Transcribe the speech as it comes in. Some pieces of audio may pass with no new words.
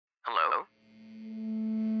Hello?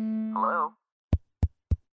 Hello?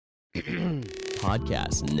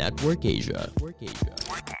 Podcast Network Asia.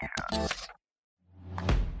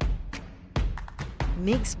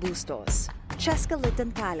 Migs Bustos, Cheska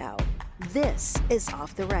Litan Calao. This is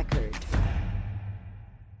Off the Record.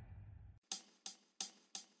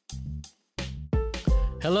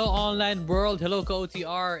 Hello, online world. Hello,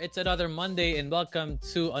 OTR. It's another Monday, and welcome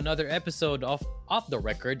to another episode of Off the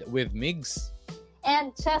Record with Migs.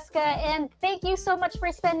 And Cheska, and thank you so much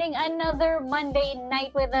for spending another Monday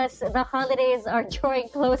night with us. The holidays are drawing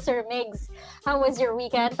closer, Migs. How was your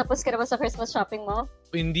weekend? Tapos ka na ba sa Christmas shopping mo?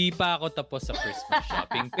 Hindi pa ako tapos sa Christmas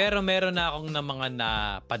shopping, pero meron na akong na mga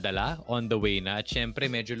napadala on the way na. At syempre,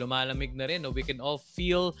 medyo lumalamig na rin. No? We can all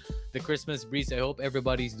feel the Christmas breeze. I hope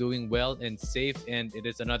everybody's doing well and safe. And it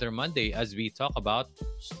is another Monday as we talk about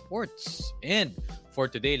sports. And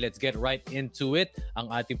for today, let's get right into it.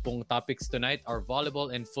 Ang ating pong topics tonight are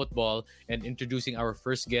volleyball and football. And introducing our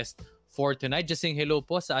first guest for tonight, just saying hello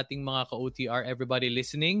po sa ating mga ka-OTR, everybody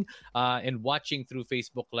listening and watching through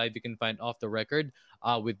Facebook Live. You can find Off the Record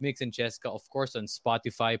with Mix and Cheska, of course, on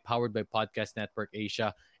Spotify, powered by Podcast Network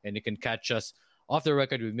Asia. And you can catch us Off the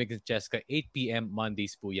Record with Mix and Cheska, 8 p.m.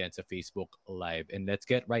 Mondays po yan sa Facebook Live. And let's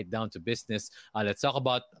get right down to business. Let's talk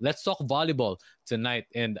volleyball tonight.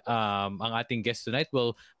 And ang ating guest tonight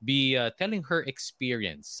will be telling her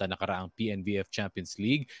experience sa nakaraang PNVF Champions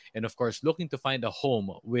League. And of course, looking to find a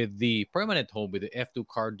home with the permanent home with the F2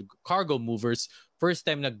 Cargo Movers. First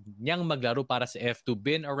time niyang maglaro para sa F2.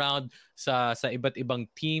 Been around sa iba't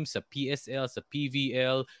ibang teams, sa PSL, sa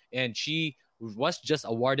PVL. And she was just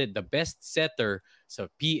awarded the best setter sa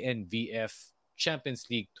PNVF Champions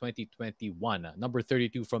League 2021. Number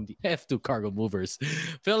 32 from the F2 Cargo Movers.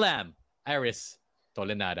 Philam, Iris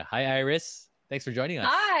Tolenada. Hi, Iris. Thanks for joining us.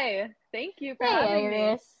 Hi. Thank you for having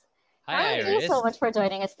Iris. me. Hi, Iris. Thank you so much for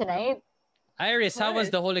joining us tonight. Iris, how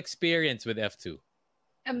was the whole experience with F2?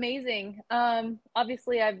 Amazing.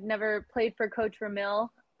 Obviously, I've never played for Coach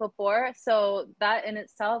Ramil before, so that in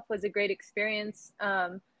itself was a great experience.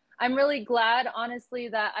 I'm really glad, honestly,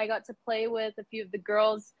 that I got to play with a few of the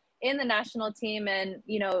girls in the national team and,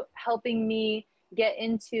 helping me get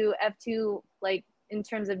into F2, like in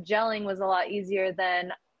terms of gelling was a lot easier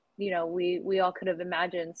than, we all could have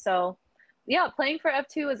imagined. So yeah, playing for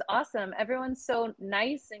F2 was awesome. Everyone's so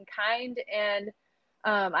nice and kind. And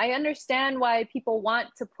I understand why people want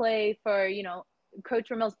to play for, Coach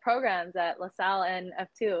Ramil's programs at LaSalle and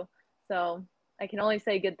F2. So I can only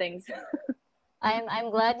say good things. I'm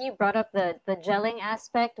glad you brought up the gelling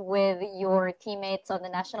aspect with your teammates on the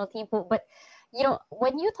national team. But,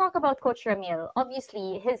 when you talk about Coach Ramil,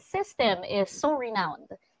 obviously his system is so renowned.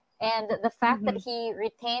 And the fact that he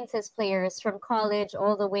retains his players from college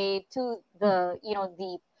all the way to the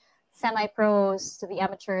semi-pros, to the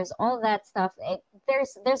amateurs, all that stuff,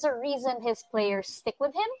 there's a reason his players stick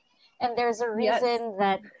with him. And there's a reason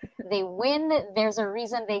that they win. There's a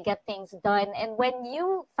reason they get things done. And when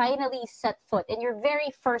you finally set foot in your very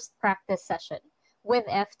first practice session with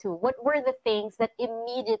F2, what were the things that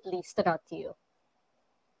immediately stood out to you?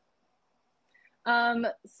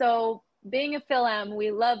 So being a Philam, we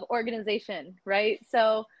love organization, right?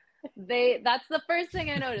 So that's the first thing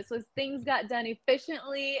I noticed was things got done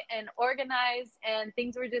efficiently and organized and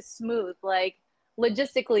things were just smooth, like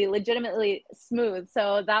legitimately smooth.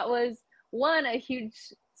 So that was a huge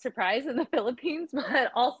surprise in the Philippines,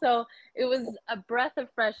 but also it was a breath of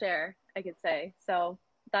fresh air, I could say. So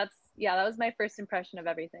that was my first impression of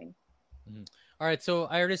everything. Mm-hmm. All right. So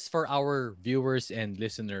Iris, for our viewers and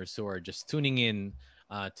listeners who are just tuning in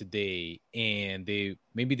today and they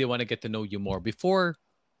want to get to know you more before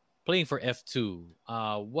playing for F2,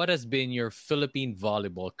 what has been your Philippine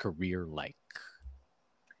volleyball career like?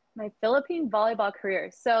 My Philippine volleyball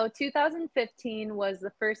career. So 2015 was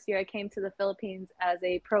the first year I came to the Philippines as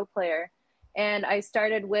a pro player. And I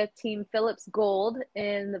started with Team Philips Gold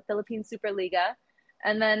in the Philippine Superliga.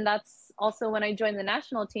 And then that's also when I joined the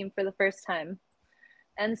national team for the first time.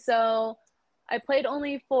 And so I played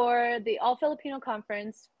only for the All-Filipino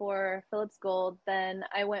Conference for Philips Gold. Then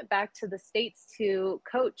I went back to the States to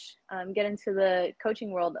coach, get into the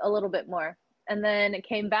coaching world a little bit more. And then it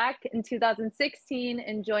came back in 2016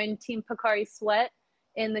 and joined Team Pocari Sweat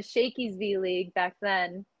in the Shakey's V League back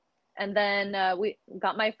then. And then we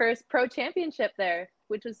got my first pro championship there,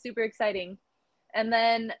 which was super exciting. And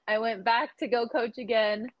then I went back to go coach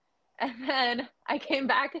again. And then I came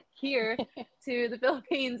back here to the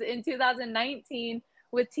Philippines in 2019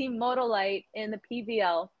 with Team Motolite in the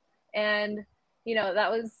PVL. And,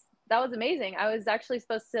 that was amazing. I was actually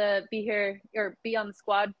supposed to be here or be on the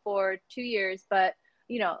squad for 2 years, but,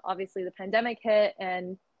 obviously the pandemic hit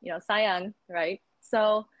and Cy Young, right?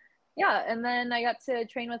 So yeah, and then I got to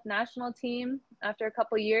train with national team after a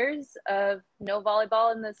couple years of no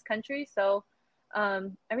volleyball in this country. So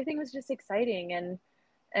everything was just exciting,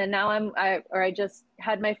 and now I just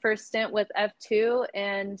had my first stint with F2,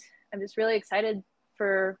 and I'm just really excited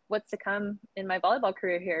for what's to come in my volleyball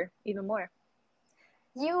career here even more.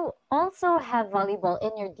 You also have volleyball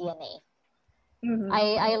in your DNA. Mm-hmm.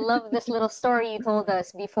 I love this little story you told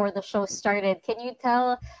us before the show started. Can you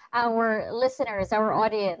tell our listeners, our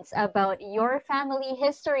audience, about your family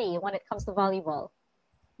history when it comes to volleyball?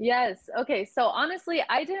 Yes. Okay. So honestly,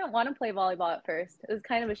 I didn't want to play volleyball at first. It was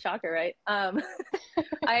kind of a shocker, right?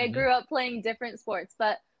 I grew up playing different sports,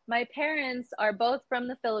 but my parents are both from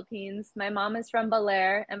the Philippines. My mom is from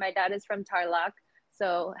Baler and my dad is from Tarlac.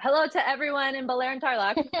 So hello to everyone in Baler and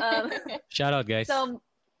Tarlac. Shout out, guys. So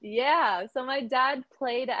yeah, so my dad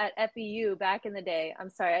played at FEU back in the day. I'm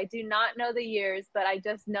sorry, I do not know the years, but I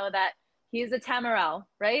just know that he's a Tamaraw,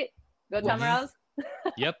 right? Go Tamaraws.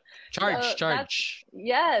 Yep. Charge.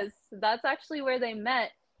 Yes, that's actually where they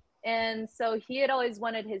met. And so he had always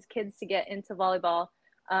wanted his kids to get into volleyball.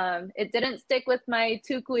 It didn't stick with my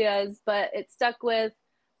two kuyas, but it stuck with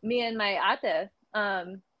me and my ate.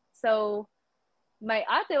 So my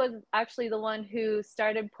ate was actually the one who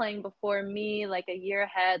started playing before me, like a year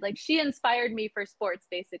ahead. Like, she inspired me for sports,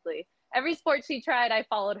 basically. Every sport she tried, I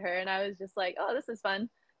followed her, and I was just like, oh, this is fun,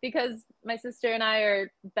 because my sister and I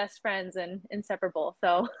are best friends and inseparable.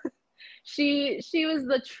 So she was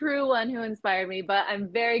the true one who inspired me, but I'm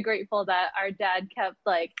very grateful that our dad kept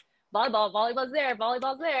like, volleyball's there,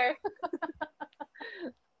 volleyball's there.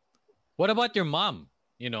 What about your mom?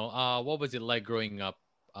 What was it like growing up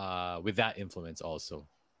with that influence also?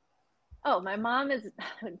 Oh, my mom is,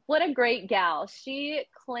 what a great gal. She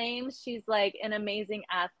claims she's like an amazing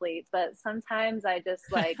athlete, but sometimes I just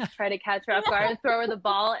like try to catch her off guard and throw her the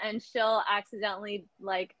ball, and she'll accidentally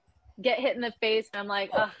like get hit in the face. And I'm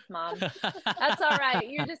like, oh, Mom, that's all right.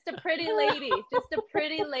 You're just a pretty lady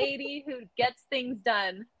who gets things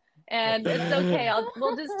done. And it's okay.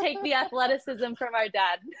 We'll just take the athleticism from our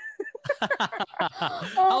dad.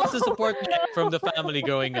 How was the support from the family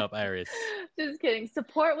growing up, Iris? Just kidding.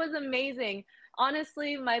 Support was amazing.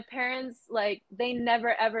 Honestly, my parents, like, they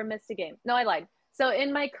never ever missed a game. No, I lied. So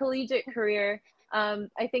in my collegiate career,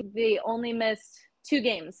 I think they only missed 2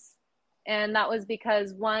 games. And that was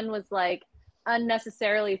because one was like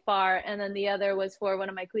unnecessarily far, and then the other was for one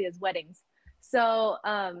of my kuya's weddings. So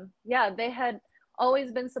yeah, they had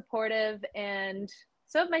always been supportive, and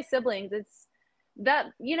so have my siblings. It's that,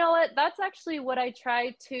 you know what, that's actually what I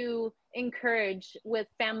try to encourage with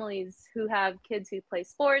families who have kids who play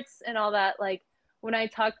sports and all that. Like, when I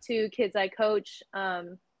talk to kids I coach,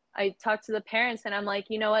 I talk to the parents, and I'm like,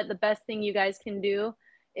 you know what, the best thing you guys can do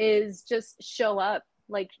is just show up,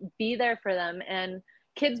 like, be there for them. And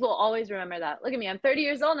kids will always remember that. Look at me, I'm 30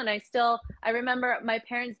 years old, and I remember my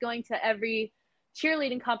parents going to every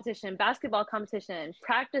cheerleading competition, basketball competition,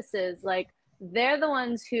 practices. Like, they're the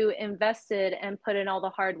ones who invested and put in all the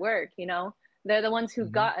hard work, they're the ones who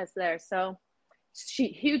got us there. So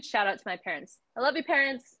huge shout out to my parents. I love you,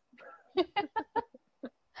 parents.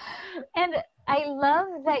 And I love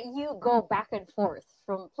that you go back and forth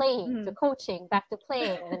from playing to coaching, back to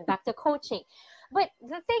playing, and then back to coaching. But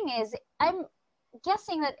the thing is, I'm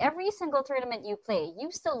guessing that every single tournament you play,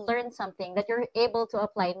 you still learn something that you're able to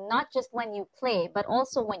apply, not just when you play, but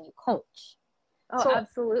also when you coach. Oh, so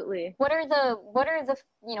absolutely. What are the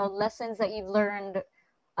lessons that you've learned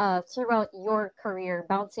throughout your career,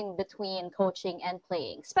 bouncing between coaching and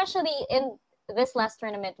playing, especially in this last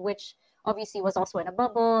tournament, which obviously was also in a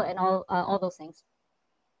bubble and all those things?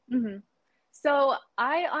 Mm-hmm. So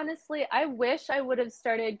I wish I would have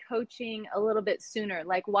started coaching a little bit sooner,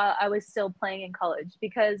 like while I was still playing in college,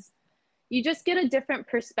 because you just get a different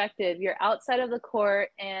perspective. You're outside of the court,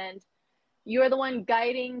 and you're the one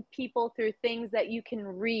guiding people through things that you can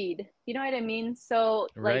read. You know what I mean? So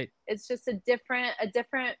like, it's just a different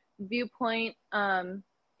viewpoint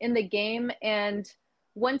in the game. And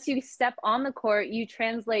once you step on the court, you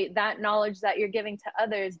translate that knowledge that you're giving to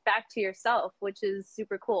others back to yourself, which is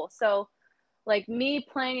super cool. So like, me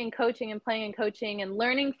playing and coaching and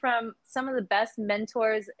learning from some of the best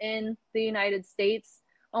mentors in the United States.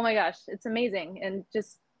 Oh my gosh, it's amazing. And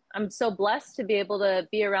just, I'm so blessed to be able to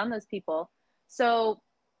be around those people. So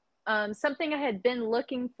something I had been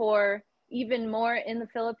looking for even more in the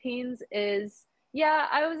Philippines is, yeah,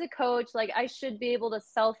 I was a coach, like, I should be able to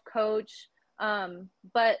self-coach.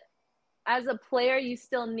 But as a player, you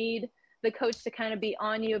still need the coach to kind of be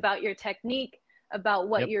on you about your technique, about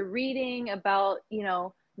what you're reading, about,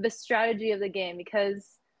 the strategy of the game,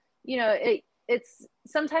 because, it's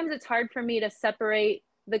sometimes it's hard for me to separate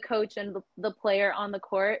the coach and the player on the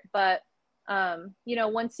court, but you know,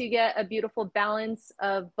 once you get a beautiful balance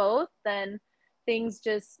of both, then things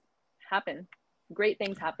just happen. Great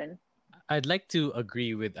things happen. I'd like to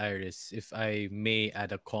agree with Iris, if I may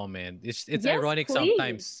add a comment. It's Yes, ironic please.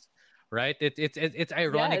 sometimes, right? It's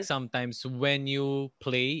ironic Yes. sometimes when you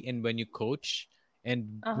play and when you coach,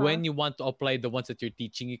 and Uh-huh. when you want to apply the ones that you're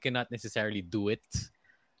teaching, you cannot necessarily do it.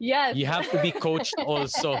 Yes. You have to be coached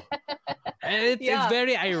also. And it's Yeah.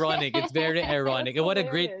 very ironic. It's very ironic. And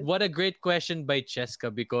hilarious. what a great question by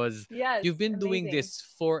Cheska, because Yes. you've been doing amazing. this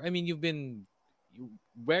for, I mean, you've been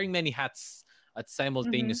wearing many hats at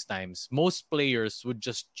simultaneous Mm-hmm. times. Most players would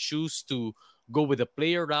just choose to go with the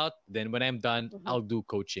player route. Then when I'm done, Mhm. I'll do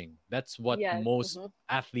coaching. That's what Yes. most Mhm.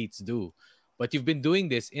 athletes do. But you've been doing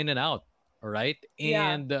this in and out. All right.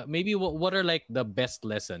 Yeah. And maybe what are like the best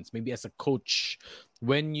lessons, maybe as a coach,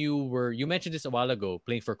 when you mentioned this a while ago,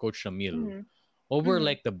 playing for Coach Shamil. Mhm. What were Mhm.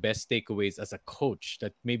 like the best takeaways as a coach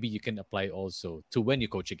that maybe you can apply also to when you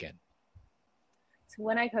coach again? So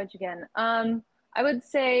when I coach again, I would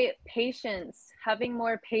say patience, having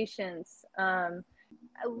more patience,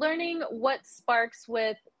 learning what sparks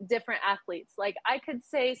with different athletes. Like I could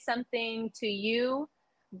say something to you,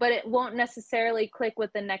 but it won't necessarily click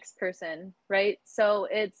with the next person, right? So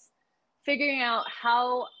it's figuring out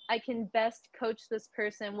how I can best coach this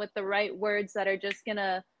person with the right words that are just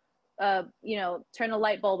gonna, you know, turn a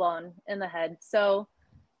light bulb on in the head. So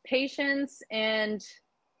patience and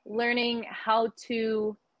learning how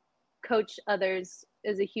to coach others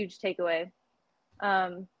is a huge takeaway.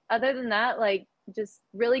 Other than that, like just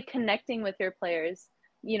really connecting with your players,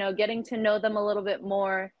 you know, getting to know them a little bit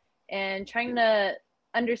more and trying to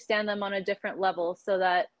understand them on a different level so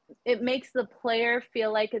that it makes the player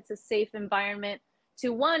feel like it's a safe environment to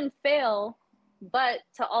one, fail, but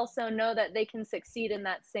to also know that they can succeed in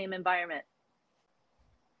that same environment,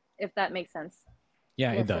 if that makes sense.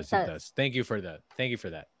 Yeah, Yes, it it does. It does. does. Thank you for that. Thank you for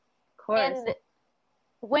that. Of course. And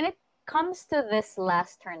when it comes to this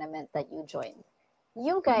last tournament that you joined,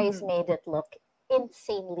 you guys Mhm. made it look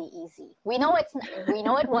insanely easy. We know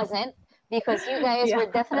it wasn't, because you guys Yeah.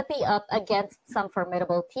 were definitely up against some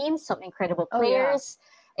formidable teams, some incredible Oh, yeah. players,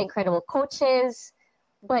 incredible coaches.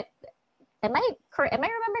 But am I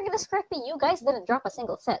remembering this correctly? You guys didn't drop a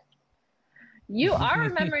single set. You are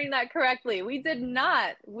remembering that correctly. We did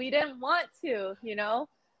not. We didn't want to, you know?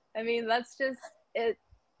 I mean, that's just it.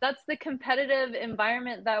 That's the competitive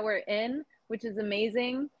environment that we're in, which is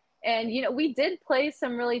amazing. And, you know, we did play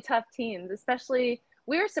some really tough teams, especially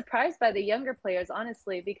we were surprised by the younger players,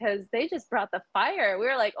 honestly, because they just brought the fire. We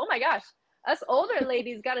were like, oh my gosh, us older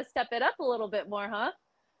ladies got to step it up a little bit more, huh?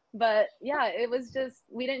 But yeah, it was just,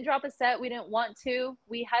 we didn't drop a set. We didn't want to.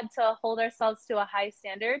 We had to hold ourselves to a high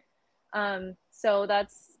standard. So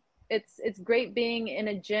it's great being in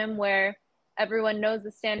a gym where everyone knows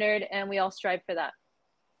the standard and we all strive for that.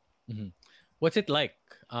 What's it like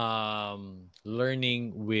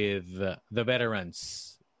learning with the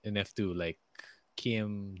veterans in F2, like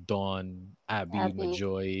Kim, Dawn, Abby, Abby.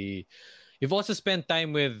 Majoy? You've also spent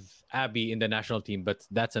time with Abby in the national team, but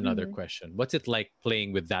that's another Mhm. question. What's it like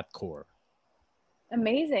playing with that core?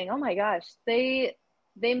 Amazing. Oh my gosh. They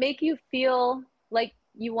make you feel like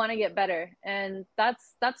you want to get better. And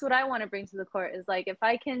that's what I want to bring to the court is like if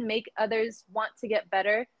I can make others want to get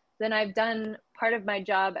better, then I've done part of my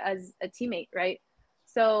job as a teammate, right?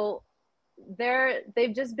 So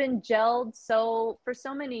they've just been gelled for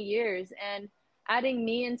so many years, and adding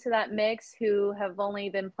me into that mix who have only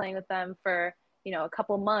been playing with them for, you know, a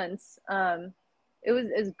couple months, it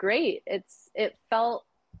was great. It felt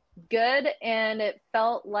good, and it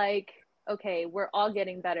felt like, okay, we're all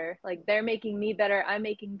getting better. Like they're making me better, I'm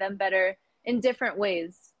making them better in different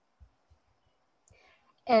ways.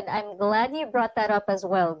 And I'm glad you brought that up as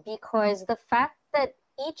well, because the fact that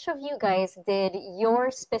each of you guys did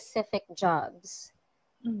your specific jobs,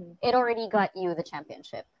 Mhm. it already got you the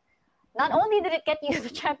championship. Not only did it get you the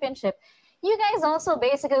championship, you guys also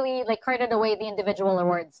basically like carted away the individual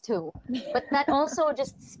awards too. But that also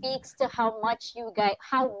just speaks to how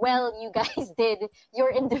well you guys did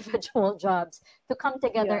your individual jobs to come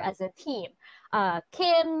together Yeah. as a team.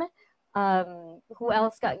 Kim, who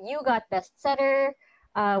else got best setter?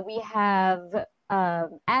 We have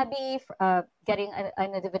Abby getting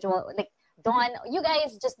an individual, like Dawn. You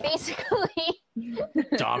guys just basically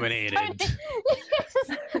Dominated.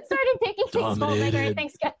 started taking things home. Like, all right, Dominated.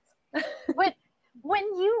 thanks, guys. But when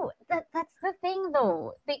that's the thing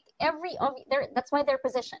though. Like that's why they're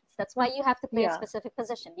positions. That's why you have to play a Yeah. specific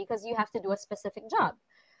position, because you have to do a specific job.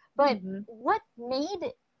 But Mhm. what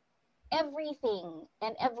made everything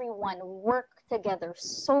and everyone worked together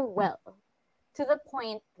so well to the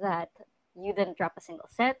point that you didn't drop a single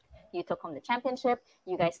set. You took home the championship.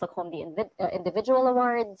 You guys took home the individual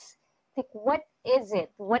awards. Like, what is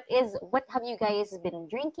it? What have you guys been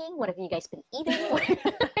drinking? What have you guys been eating?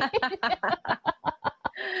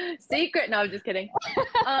 Secret. No, I'm just kidding.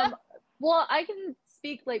 Well, I can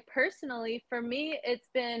speak like personally. For me, it's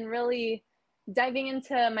been really diving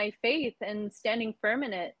into my faith and standing firm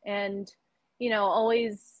in it, and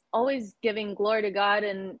always giving glory to God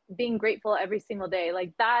and being grateful every single day.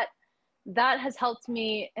 Like that has helped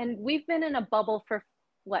me. And we've been in a bubble for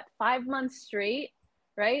 5 months straight,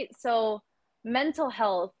 right? So mental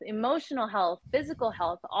health, emotional health, physical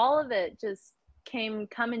health, all of it just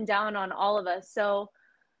coming down on all of us. So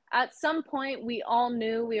at some point we all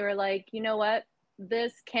knew, we were like, you know what,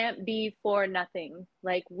 this can't be for nothing.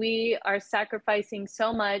 Like, we are sacrificing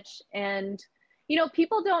so much, and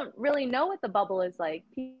people don't really know what the bubble is like.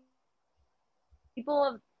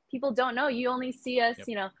 People don't know. You only see us,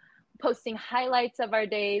 posting highlights of our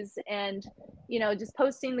days and, just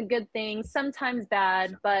posting the good things, sometimes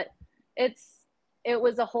bad, but it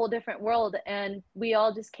was a whole different world. And we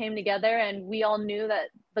all just came together, and we all knew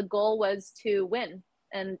that the goal was to win.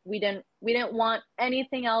 And we didn't want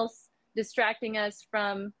anything else distracting us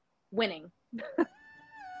from winning.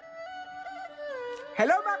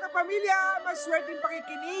 Hello mga kapamilya! Maswerteng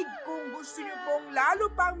pakikinig. Kung gusto niyo pong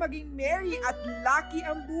lalo pang maging merry at lucky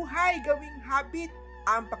ang buhay, gawing habit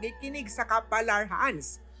ang pakikinig sa Kapalar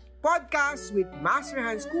Hans podcast with Master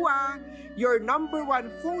Hans Kua, your number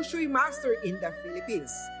 1 feng shui master in the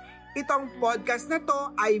Philippines. Itong podcast na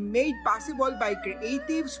to ay made possible by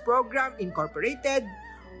Creatives Program Incorporated,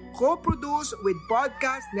 co-produced with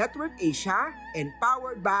Podcast Network Asia, and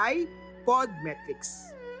powered by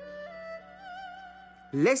Podmetrics.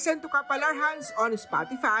 Listen to Kapalar Hans on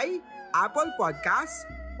Spotify, Apple Podcasts,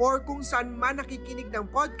 or kung saan man nakikinig ng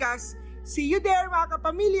podcast. See you there mga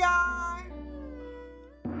kapamilya!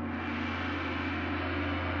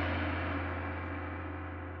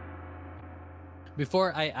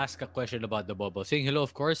 Before I ask a question about the bubble, saying hello,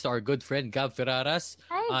 of course, to our good friend Gab Ferraras.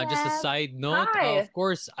 Hi, Just a Gab. side note, Hi. of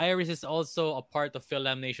course, Iris is also a part of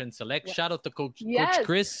Philam Nation Select. Yes. Shout out to Coach Yes.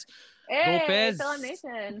 Chris Hey, Lopez Philam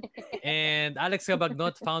Nation. and Alex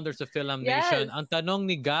Cabagnot, founders of Philam Nation. Yes. Ang tanong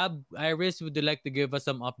ni Gab, Iris, would you like to give us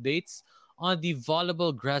some updates on the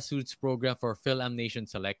volleyball grassroots program for Philam Nation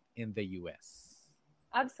Select in the US?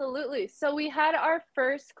 Absolutely. So we had our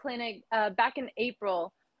first clinic back in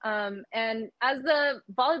April. And as the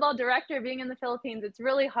volleyball director being in the Philippines, it's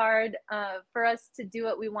really hard for us to do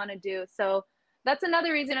what we want to do. So that's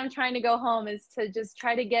another reason I'm trying to go home, is to just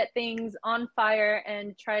try to get things on fire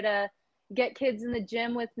and try to get kids in the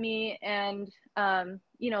gym with me and,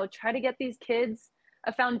 try to get these kids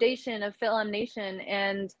a foundation of Philam Nation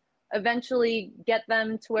and eventually get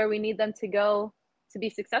them to where we need them to go to be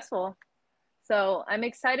successful. So I'm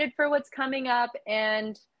excited for what's coming up,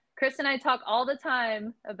 and Chris and I talk all the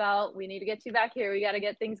time about, we need to get you back here. We got to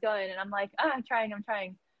get things going. And I'm like, I'm trying.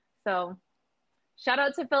 So shout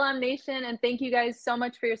out to Philam Nation, and thank you guys so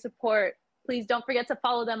much for your support. Please don't forget to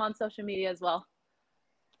follow them on social media as well.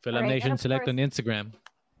 Philam Right, Nation and of Select course- on Instagram.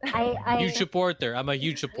 I Huge supporter. I'm a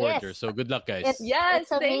huge supporter. Yes. So good luck, guys. Yes, it's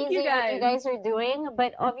thank amazing you what you guys. guys are doing.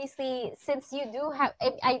 But obviously, since you do have,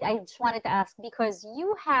 I just wanted to ask, because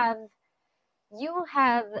you have,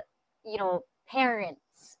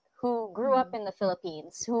 parents who grew up in the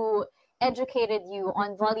Philippines, who educated you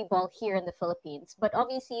on volleyball here in the Philippines. But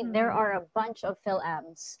obviously, there are a bunch of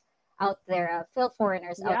Phil-Ams out there, Phil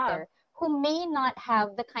foreigners out Yeah. there, who may not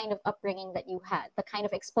have the kind of upbringing that you had, the kind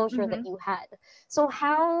of exposure that you had. So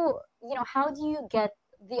how do you get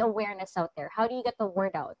the awareness out there? How do you get the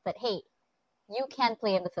word out that, hey, you can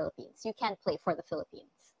play in the Philippines, you can play for the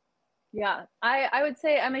Philippines? Yeah, I would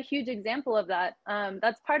say I'm a huge example of that.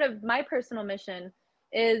 That's part of my personal mission,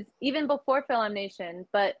 is even before Philam Nation,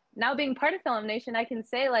 but now being part of Philam Nation, I can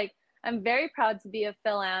say, like, I'm very proud to be a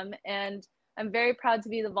Philam, and I'm very proud to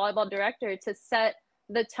be the volleyball director, to set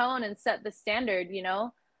the tone and set the standard.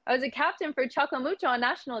 I was a captain for Chocomucho on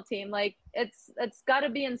national team. Like, it's got to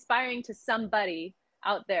be inspiring to somebody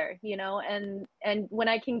out there, and when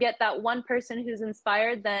I can get that one person who's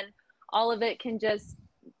inspired, then all of it can just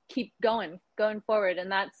keep going forward.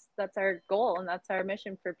 And that's our goal, and that's our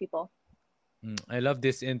mission for people. I love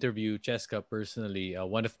this interview, Cheska, personally.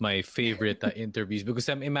 One of my favorite interviews, because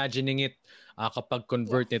I'm imagining it kapag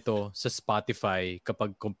convert nito sa Spotify,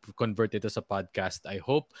 kapag convert ito sa podcast. I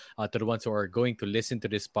hope to the ones who are going to listen to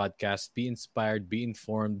this podcast, be inspired, be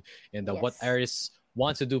informed, and what Yes. Iris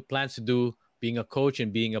wants to do, plans to do being a coach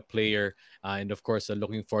and being a player, and of course,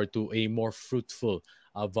 looking forward to a more fruitful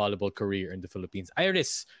volleyball career in the Philippines.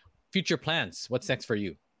 Iris, future plans. What's next for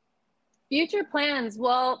you? Future plans.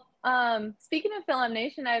 Well, speaking of Philem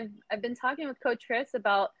Nation, I've been talking with Coach Chris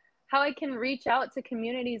about how I can reach out to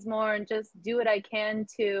communities more and just do what I can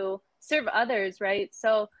to serve others, right?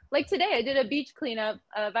 So like today, I did a beach cleanup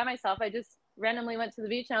by myself. I just randomly went to the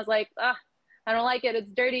beach and I was like, I don't like it.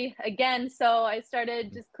 It's dirty again. So I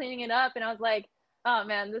started just cleaning it up and I was like, oh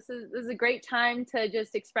man, this is a great time to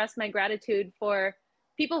just express my gratitude for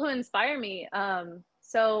people who inspire me.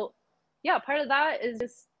 So yeah, part of that is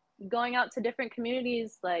just going out to different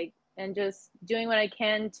communities, and just doing what I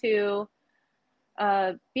can to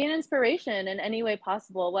be an inspiration in any way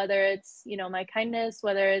possible, whether it's, my kindness,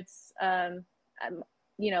 whether it's,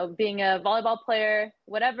 being a volleyball player,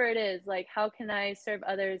 whatever it is, how can I serve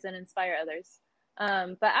others and inspire others?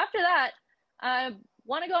 But after that, I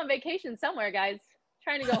want to go on vacation somewhere, guys.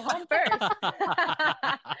 Trying to go home first.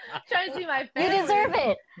 Trying to see my family. You deserve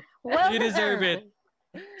it. Well, you deserve it.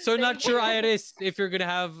 So not sure, Iris, if you're going to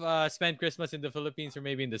have spend Christmas in the Philippines or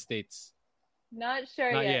maybe in the States. Not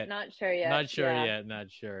sure yet. Not sure yet.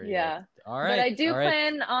 All right. But I do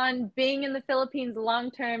plan on being in the Philippines long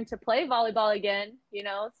term to play volleyball again,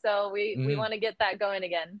 so we want to get that going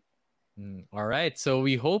again. All right. So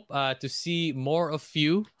we hope to see more of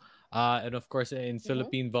you. And of course, in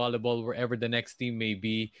Philippine volleyball, wherever the next team may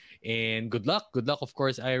be. And good luck. Good luck, of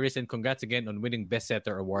course, Iris. And congrats again on winning Best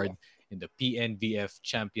Setter Award in the PNVF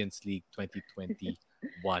Champions League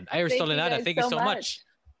 2021. Iris Tolenada, thank you so much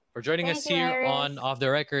for joining us here Iris. on Off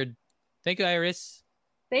the Record. Thank you, Iris.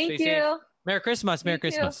 Thank Stay you. safe. Merry Christmas. Merry You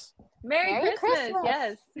too. Christmas. Merry Christmas.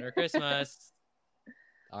 Yes. Merry Christmas.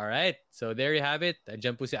 All right. So there you have it.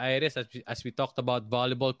 Diyan po si Iris as we talked about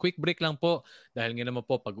volleyball. Quick break lang po dahil nga naman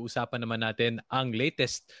po pag-uusapan naman natin ang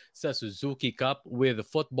latest sa Suzuki Cup with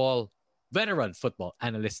veteran football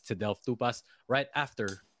analyst Delph Tupas right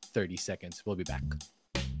after 30 seconds. We'll be back.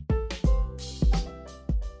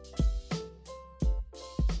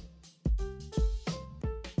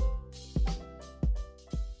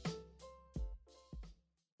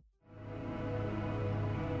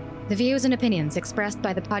 The views and opinions expressed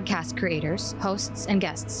by the podcast creators, hosts, and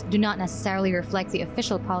guests do not necessarily reflect the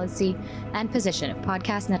official policy and position of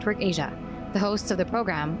Podcast Network Asia, the hosts of the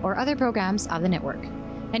program, or other programs of the network.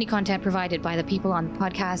 Any content provided by the people on the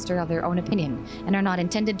podcast are of their own opinion and are not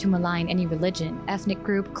intended to malign any religion, ethnic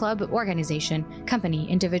group, club, organization, company,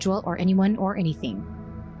 individual, or anyone or anything.